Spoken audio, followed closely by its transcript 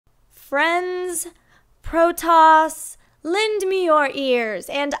friends, Protoss, lend me your ears,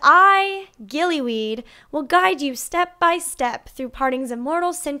 and I, Gillyweed, will guide you step by step through Parting's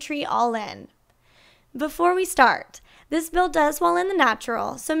Immortal Sentry All-In. Before we start, this build does well in the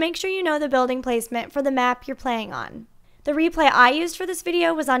natural, so make sure you know the building placement for the map you're playing on. The replay I used for this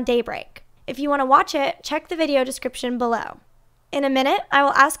video was on Daybreak. If you want to watch it, check the video description below. In a minute, I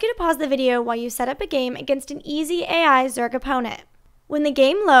will ask you to pause the video while you set up a game against an easy AI Zerg opponent. When the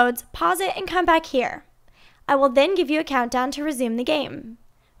game loads, pause it and come back here. I will then give you a countdown to resume the game.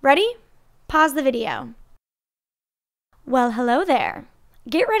 Ready? Pause the video. Well, hello there.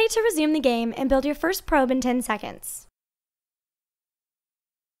 Get ready to resume the game and build your first probe in 10 seconds.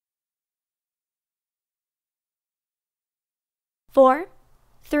 Four,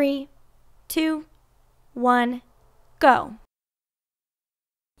 three, two, one, go.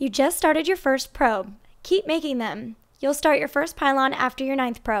 You just started your first probe. Keep making them. You'll start your first pylon after your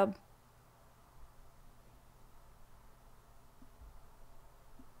 9th probe.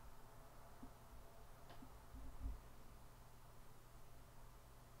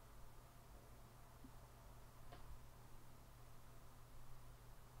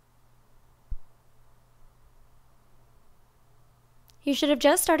 You should have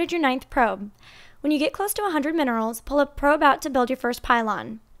just started your 9th probe. When you get close to 100 minerals, pull a probe out to build your first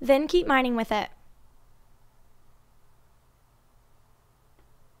pylon. Then keep mining with it.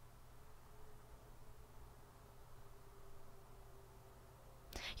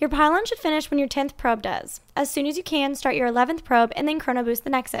 Your pylon should finish when your 10th probe does. As soon as you can, start your 11th probe and then chrono boost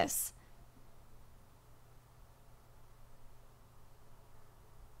the nexus.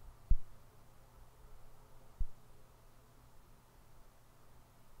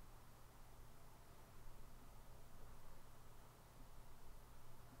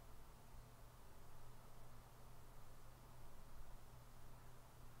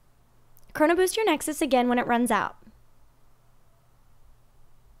 Chrono boost your nexus again when it runs out.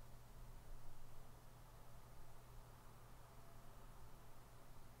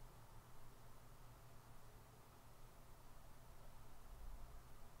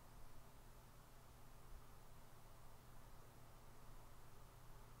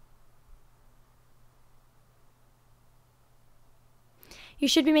 You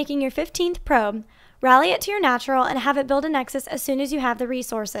should be making your 15th probe. Rally it to your natural and have it build a nexus as soon as you have the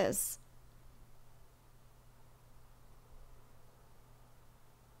resources.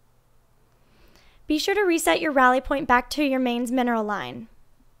 Be sure to reset your rally point back to your main's mineral line.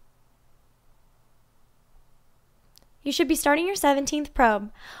 You should be starting your 17th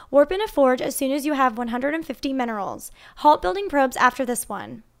probe. Warp in a forge as soon as you have 150 minerals. Halt building probes after this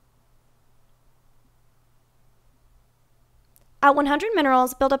one. At 100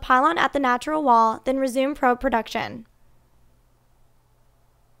 minerals, build a pylon at the natural wall, then resume probe production.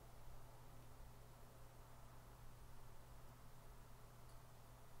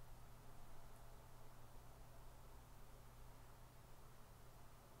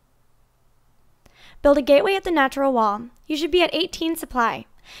 Build a gateway at the natural wall. You should be at 18 supply.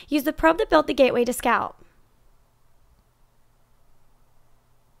 Use the probe that built the gateway to scout.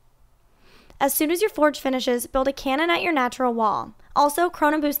 As soon as your forge finishes, build a cannon at your natural wall. Also,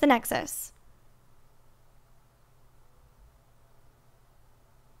 chrono boost the nexus.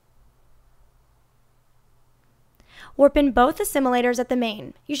 Warp in both assimilators at the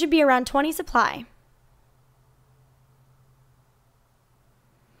main. You should be around 20 supply.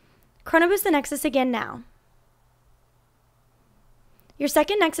 Chrono boost the nexus again now. Your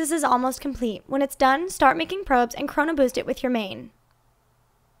second nexus is almost complete. When it's done, start making probes and chrono boost it with your main.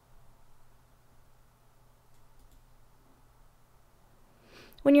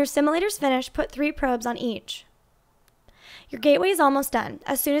 When your assimilator's finished, put 3 probes on each. Your gateway is almost done.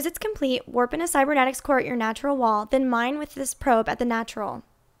 As soon as it's complete, warp in a cybernetics core at your natural wall, then mine with this probe at the natural.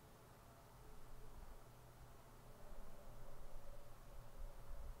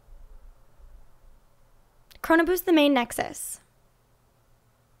 Chrono boost the main nexus.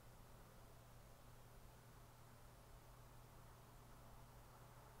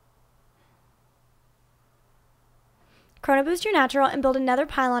 Chrono boost your natural and build another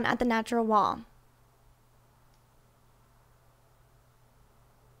pylon at the natural wall.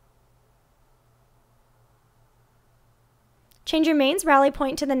 Change your main's rally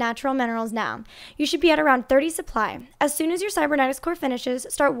point to the natural minerals now. You should be at around 30 supply. As soon as your cybernetics core finishes,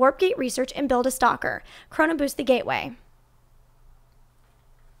 start warp gate research and build a stalker. Chrono boost the gateway.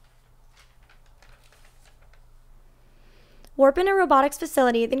 Warp in a robotics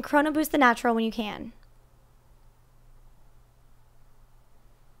facility, then chrono boost the natural when you can.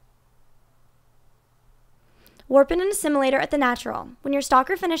 Warp in an assimilator at the natural. When your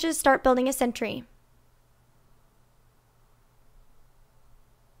stalker finishes, start building a sentry.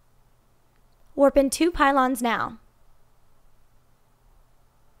 Warp in 2 pylons now.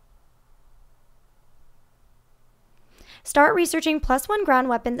 Start researching +1 ground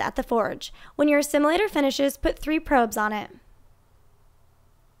weapons at the forge. When your assimilator finishes, put 3 probes on it.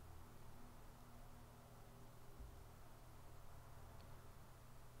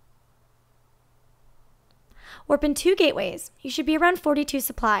 Warp in 2 gateways. You should be around 42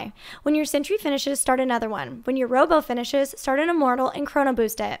 supply. When your sentry finishes, start another one. When your robo finishes, start an immortal and chrono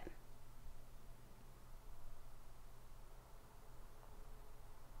boost it.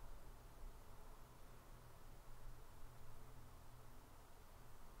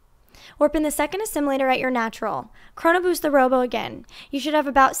 Warp in the second assimilator at your natural. Chrono boost the robo again. You should have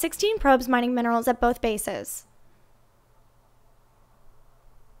about 16 probes mining minerals at both bases.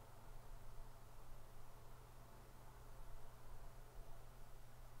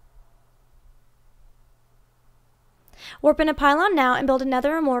 Warp in a pylon now and build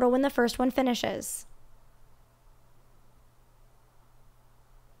another immortal when the first one finishes.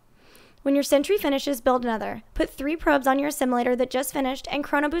 When your sentry finishes, build another. Put 3 probes on your assimilator that just finished and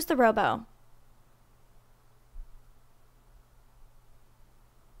chrono boost the robo.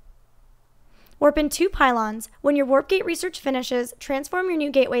 Warp in 2 pylons. When your warp gate research finishes, transform your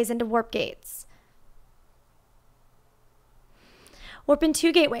new gateways into warp gates. Warp in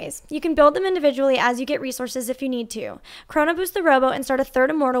 2 gateways. You can build them individually as you get resources if you need to. Chrono boost the robo and start a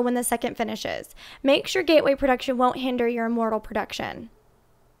 3rd immortal when the second finishes. Make sure gateway production won't hinder your immortal production.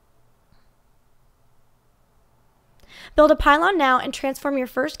 Build a pylon now and transform your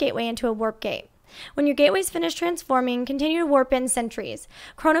first gateway into a warp gate. When your gateways finish transforming, continue to warp in sentries.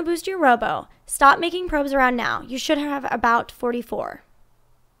 Chrono boost your robo. Stop making probes around now. You should have about 44.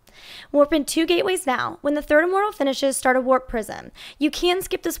 Warp in 2 gateways now. When the 3rd immortal finishes, start a warp prism. You can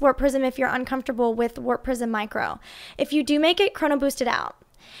skip this warp prism if you're uncomfortable with warp prism micro. If you do make it, chrono boost it out.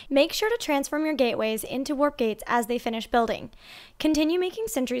 Make sure to transform your gateways into warp gates as they finish building. Continue making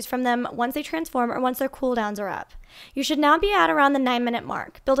sentries from them once they transform or once their cooldowns are up. You should now be at around the 9-minute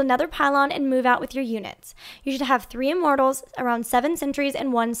mark. Build another pylon and move out with your units. You should have 3 immortals, around 7 sentries,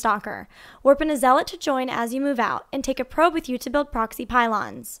 and 1 stalker. Warp in a zealot to join as you move out, and take a probe with you to build proxy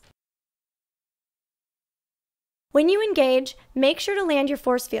pylons. When you engage, make sure to land your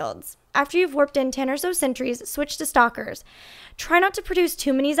force fields. After you've warped in 10 or so sentries, switch to stalkers. Try not to produce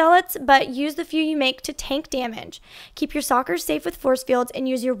too many zealots, but use the few you make to tank damage. Keep your stalkers safe with force fields and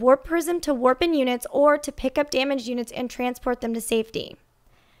use your warp prism to warp in units or to pick up damaged units and transport them to safety.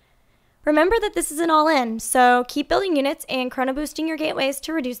 Remember that this is an all-in, so keep building units and chrono boosting your gateways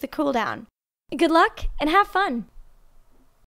to reduce the cooldown. Good luck and have fun!